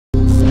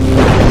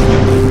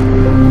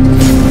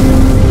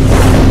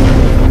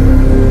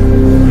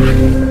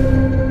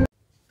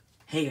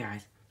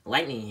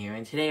Lightning here,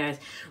 and today, guys,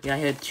 we got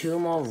here 2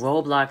 more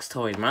Roblox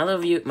toys. My other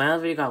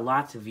video got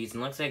lots of views,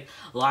 and looks like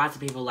lots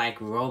of people like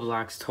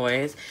Roblox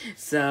toys.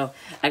 So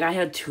I got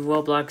here 2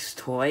 Roblox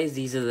toys.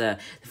 These are the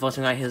first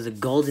one I got here is the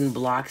Golden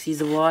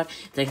Bloxy award.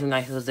 The second one I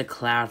got here is the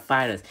Cloud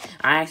Fighters.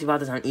 I actually bought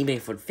this on eBay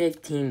for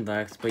 15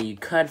 bucks, but you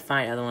could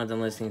find other ones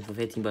I'm listing for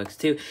 15 bucks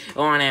too,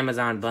 or on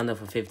Amazon bundle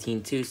for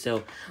 15 too.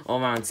 So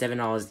around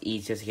 $7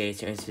 each, just in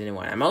case you're interested in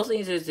one. I'm mostly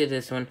interested in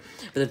this one,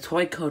 but the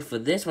toy code for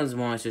this one's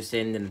more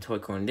interesting than the toy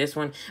code in this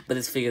one. But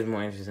this figure is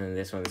more interesting than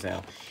this one,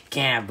 so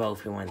can't have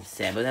both in one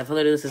set. But for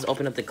this, let's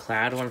open up the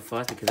Cloud one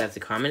first because that's a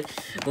common.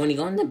 But when you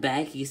go in the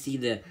back, you see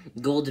the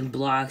Golden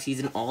Bloxy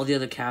and all the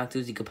other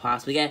characters you could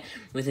possibly get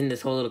within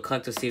this whole little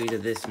collector series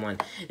of this one.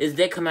 This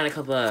did come out a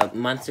couple of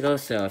months ago,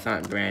 so it's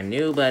not brand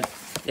new, but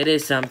it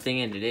is something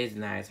and it is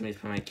nice. Let me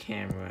just put my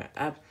camera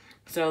up.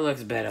 So it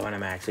looks better when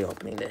I'm actually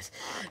opening this.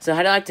 So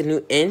how do you like the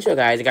new intro,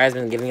 guys? You guys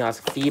have been giving me lots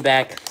of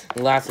feedback,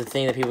 lots of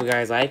things that people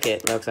guys like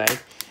it, looks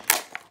like.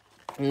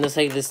 It looks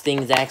like this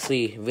thing's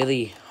actually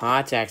really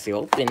hard to actually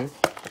open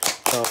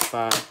so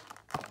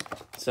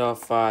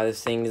far.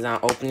 This thing is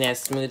not opening as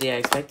smoothly as I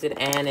expected,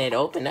 and it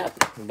opened up,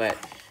 but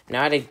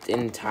not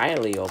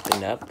entirely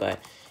opened up, but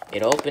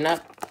it opened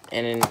up,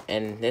 and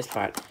in this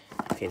part,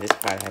 okay, this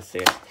part has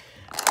to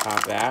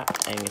pop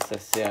out, and it's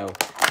just so,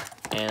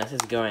 and let's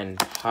just go and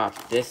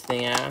pop this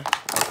thing out,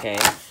 okay,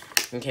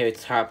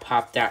 it's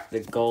popped out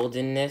the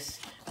goldenness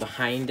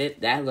behind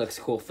it. That looks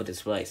cool for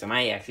display, so I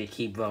might actually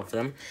keep both of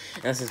them.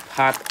 And let's just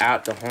pop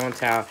out the whole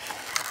entire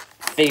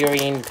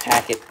figurine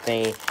packet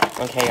thing.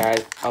 Okay,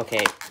 guys,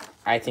 okay,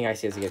 I think I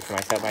seriously get for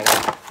myself by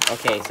now.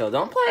 Okay, so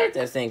don't play with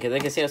this thing, because they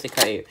can seriously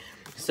cut you.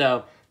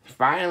 So,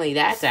 finally,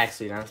 that's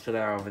actually done. Let's put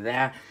that over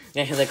there.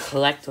 Now, here's the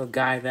collector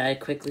guide very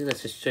quickly.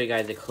 Let's just show you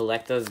guys the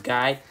collector's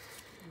guide.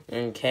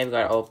 Okay, we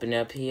gotta open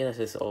up here. Let's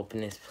just open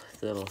this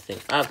little thing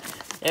up.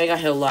 And we got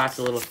here lots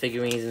of little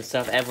figurines and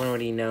stuff. Everyone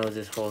already knows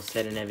this whole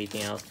set and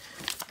everything else.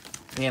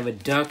 We have a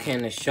duck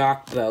and a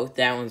shark boat.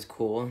 That one's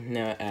cool.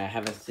 No, I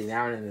haven't seen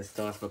that one in the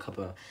stores for a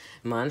couple of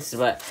months.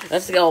 But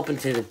let's go open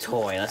to the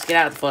toy. Let's get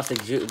out the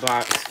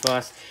jukebox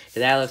first,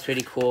 because that looks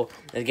pretty cool.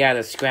 Let's get out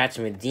the scratch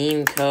and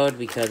redeem code,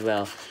 because,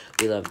 well,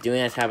 we love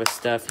doing that type of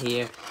stuff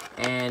here.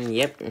 And,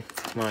 yep,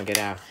 come on, get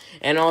out.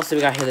 And also,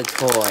 we got here the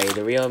toy,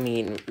 the real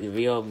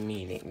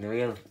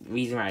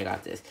reason why I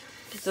got this.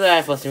 So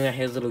that first thing, we got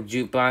here this little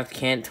jukebox.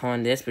 Can't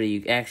turn this, but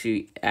you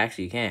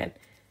actually can.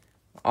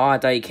 Oh, I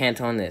thought you can't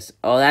turn this.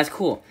 Oh, that's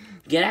cool.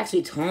 You can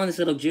actually turn this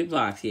little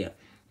jukebox here.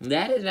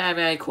 That is very,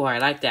 very cool. I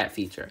like that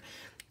feature.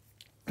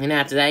 And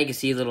after that, you can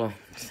see a little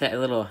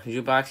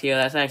jukebox here.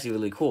 That's actually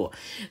really cool.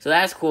 So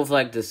that's cool for,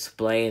 like,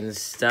 display and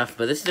stuff.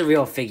 But this is the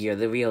real figure,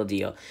 the real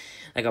deal.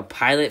 Like a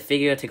pilot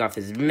figure, take off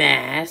his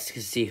mask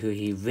to see who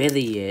he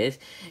really is.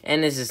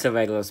 And this is just a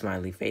regular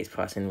smiley face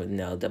person with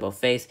no double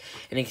face.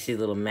 And you can see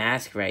the little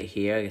mask right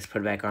here. I just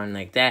put it back on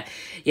like that.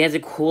 He has a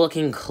cool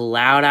looking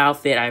cloud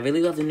outfit. I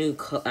really love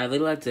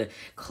the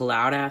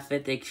cloud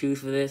outfit they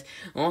choose for this.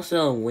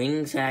 Also,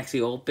 wings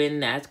actually open.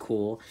 That's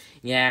cool.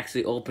 You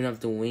actually open up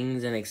the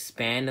wings and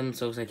expand them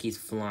so it looks like he's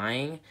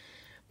flying.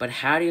 But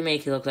how do you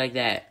make it look like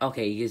that?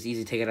 Okay, you just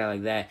easily take it out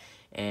like that.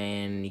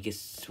 And you can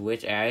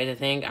switch areas, I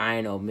think. I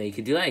don't know, but you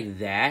could do like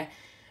that.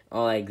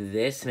 Or like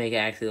this to make it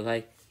actually look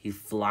like he's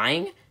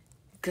flying.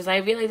 Because I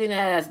really think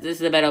that this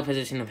is a better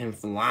position of him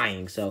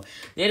flying. So,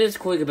 it is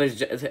cool. You can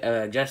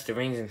adjust the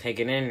rings and take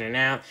it in and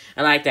out.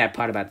 I like that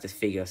part about this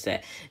figure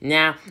set.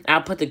 Now,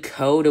 I'll put the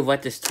code of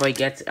what this toy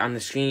gets on the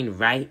screen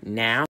right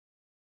now.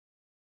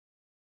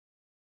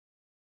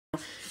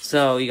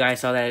 So, you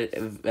guys saw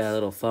that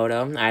little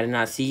photo. I did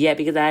not see yet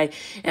because I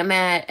am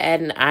at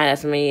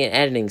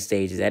editing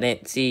stages. I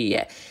didn't see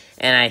yet.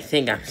 And I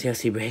think I'm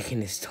seriously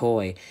breaking this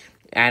toy.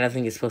 I don't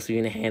think it's supposed to be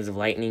in the hands of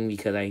lightning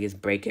because I just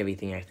break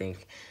everything, I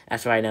think.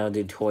 That's why I don't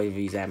do toy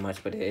reviews that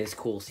much, but it is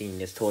cool seeing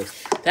this toy.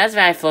 That's the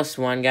very first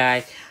one,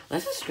 guys.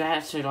 Let's just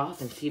scratch it off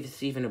and see if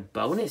it's even a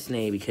bonus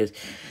name, because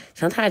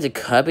sometimes it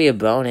could be a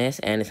bonus,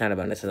 and it's not a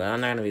bonus. So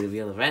I'm not going to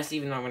reveal the rest,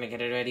 even though I'm going to get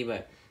it ready,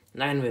 but I'm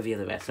not going to reveal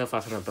the rest. So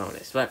far, it's not a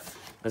bonus. But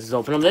let's just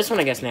open up this one,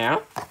 I guess,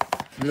 now.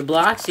 And the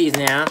Bloxies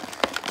now.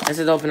 Let's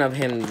just open up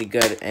him the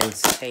good and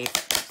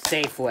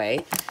safe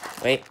way.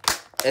 Wait.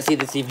 Let's see if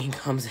this even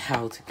comes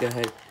out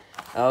good.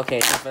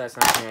 Okay, so far that's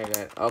not very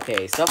good.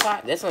 Okay, so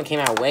far this one came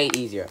out way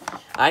easier.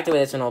 I like the way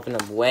this one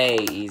opened up way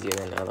easier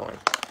than the other one.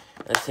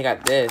 Let's take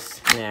out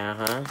this now,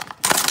 huh?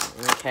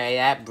 Okay,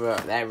 that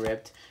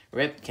ripped.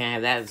 Can't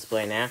have that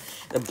display now.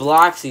 The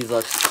Bloxies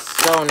look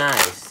so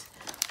nice.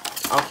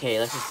 Okay,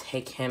 let's just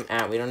take him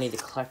out. We don't need the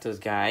collector's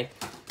guide.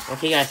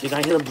 Okay, guys, we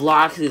got here the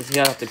Bloxies. We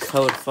got the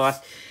code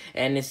first.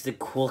 And this is the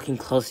cool looking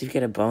close. You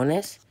get a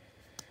bonus?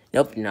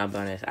 Nope, no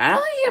bonus. I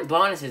don't think you get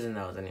bonuses in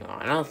those anymore.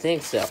 I don't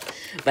think so.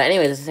 But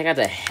anyways, let's take out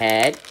the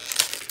head.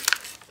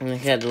 And we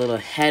got the little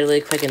head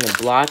really quick in the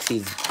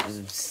Bloxy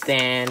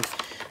stand.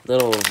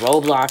 Little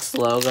Roblox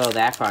logo.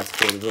 That part's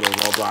cool, the little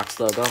Roblox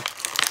logo.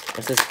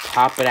 Let's just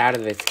pop it out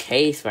of its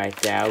case right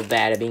there.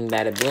 Bada bing,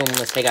 bada boom.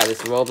 Let's take out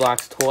this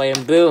Roblox toy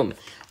and boom.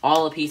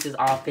 all the pieces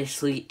are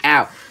officially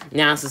out.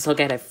 Now let's look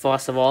at it.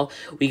 First of all,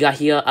 we got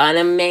here an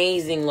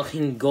amazing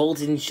looking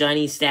golden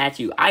shiny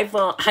statue. I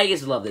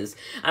just love this.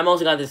 I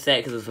also got this set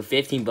because it's for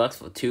 15 bucks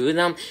for 2 of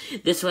them.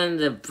 This one,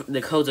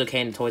 the code's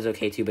okay and the toy's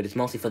okay too, but it's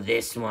mostly for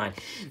this one.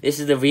 This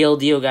is the real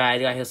deal, guys.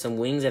 I got here some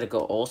wings that could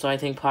also, I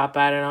think, pop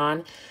out and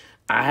on.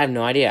 I have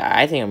no idea.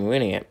 I think I'm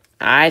ruining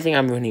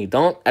it.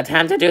 Don't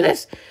attempt to do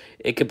this.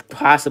 It could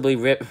possibly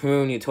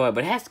ruin your toy,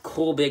 but it has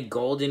cool big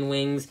golden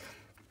wings.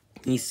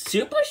 He's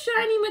super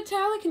shiny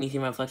metallic. Can you see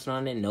my reflection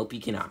on it? Nope,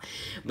 you cannot.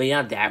 But he's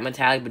not that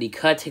metallic, but he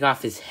could take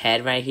off his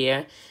head right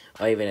here.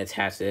 Or even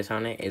attach this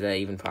on it. Is that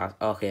even possible?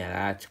 Okay,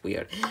 that's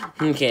weird.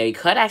 Okay, we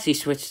could actually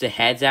switch the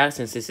heads out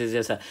since this is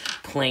just a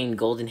plain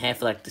golden head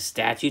for like the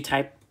statue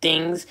type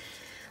things.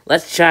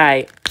 Let's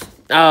try.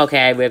 Oh,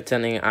 okay, I ripped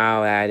something.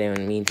 Oh, I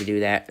didn't mean to do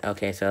that.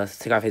 Okay, so let's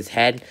take off his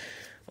head.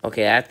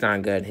 Okay, that's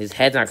not good. His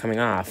head's not coming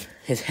off.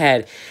 His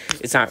head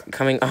is not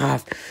coming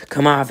off.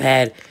 Come off,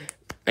 head.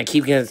 I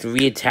keep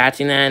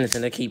reattaching that, and it's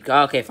gonna keep.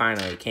 Okay,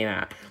 finally, it came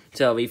out.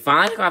 So we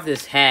finally took off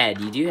this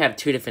head. You do have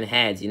 2 different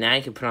heads. Now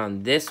you can put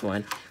on this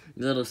one,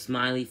 the little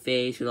smiley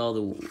face with all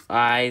the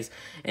eyes,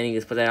 and you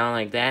just put that on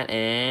like that,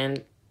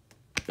 and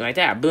like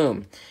that.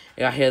 Boom.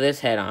 You got here this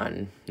head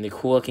on, the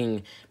cool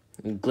looking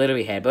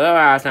glittery head. But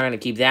I was not gonna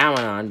keep that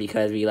one on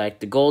because we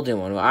like the golden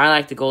one. Well, I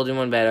like the golden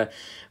one better.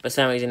 For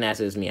some reason, that's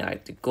just me. I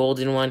like the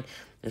golden one.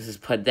 Let's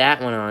just put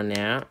that one on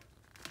now.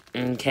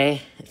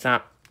 Okay, it's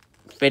not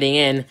fitting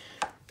in.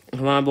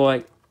 Come on,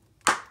 boy.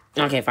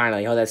 Okay,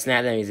 finally. Hold that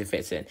snap, that means it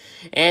fits in.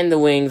 And the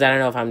wings, I don't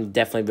know if I'm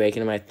definitely breaking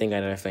them. I think I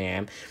definitely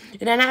am.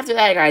 And then after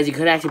that, guys, you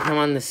could actually put him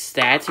on the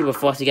statue, but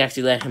first you can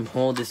actually let him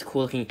hold this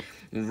cool-looking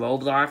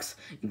Roblox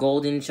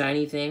golden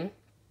shiny thing.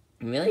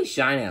 Really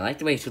shiny. I like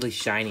the way it's really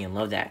shiny. I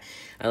love that.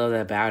 I love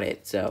that about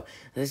it. So,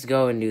 let's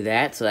go and do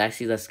that. So,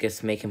 actually, let's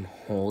just make him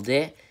hold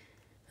it.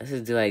 Let's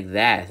just do like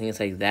that. I think it's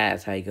like that.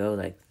 That's how you go,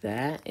 like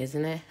that,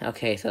 isn't it?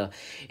 Okay, so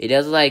it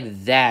does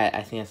like that.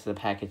 I think that's the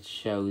package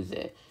shows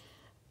it.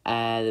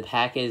 The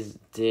package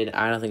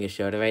I don't think it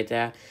showed it right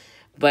there.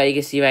 But you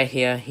can see right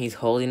here, he's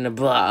holding the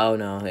oh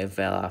no, it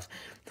fell off.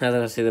 I was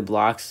going to say the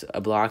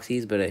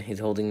Bloxies, but he's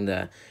holding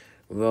the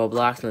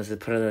Roblox. Let's just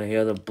put it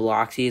here, the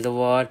Bloxies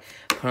award.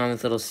 Put on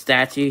this little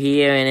statue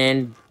here, and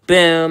then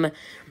boom.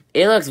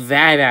 It looks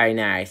very, very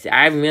nice.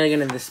 I'm really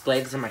going to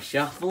display this on my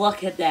shelf.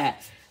 Look at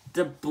that.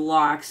 The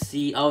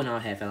Bloxy. Oh no,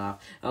 head fell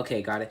off.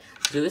 Okay, got it.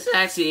 So this is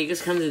actually, it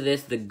just comes to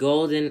this, the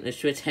golden, the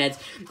switch heads,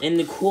 and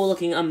the cool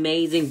looking,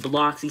 amazing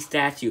Bloxy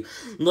statue.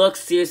 Looks,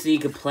 seriously, you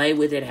could play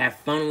with it, have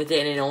fun with it,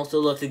 and it also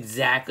looks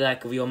exactly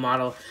like a real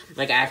model.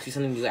 Like actually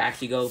something you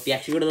actually go, if you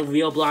actually go to the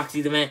real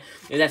Bloxy event,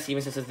 if that's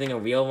even such a thing, a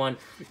real one,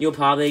 you'll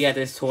probably get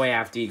this toy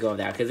after you go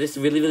there, because it's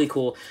really, really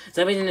cool. It's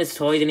not making this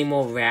toy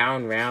anymore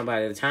round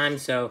by the time,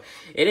 so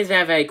it is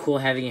very, very cool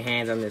having your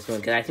hands on this one,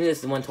 because I think this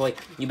is one toy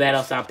you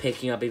better start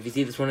picking up. If you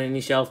see this one on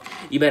your shelf,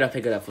 you better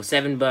pick it up for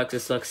 $7.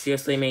 This looks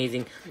seriously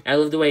amazing. I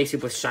love the way it's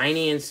super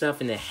shiny and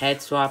stuff, and the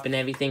head swap and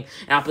everything.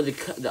 And I'll put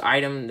the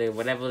item,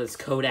 whatever this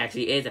code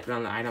actually is, I put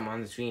on the item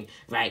on the screen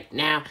right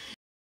now.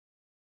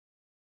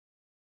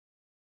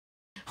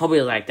 Hope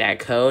you like that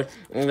code.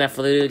 And that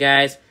for you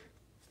guys.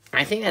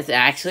 I think that's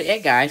actually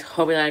it, guys.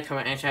 Hope you like,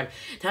 comment, and subscribe.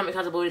 Tell me in the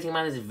comments below what you think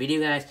about this video,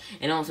 guys.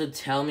 And also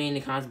tell me in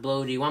the comments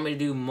below, do you want me to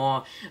do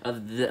more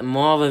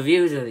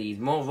reviews of these,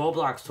 more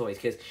Roblox toys?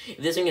 Because if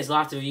this thing gets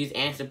lots of views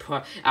and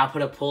support, I'll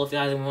put a poll if you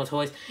guys want more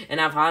toys. And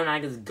I'll probably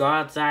not just go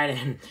outside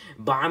and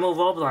buy more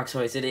Roblox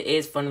toys. So it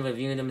is fun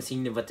reviewing them and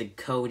seeing what the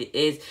code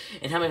is.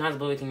 And tell me in the comments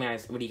below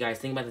what do you guys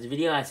think about this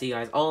video. I'll see you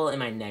guys all in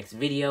my next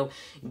video.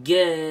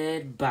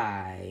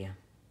 Goodbye.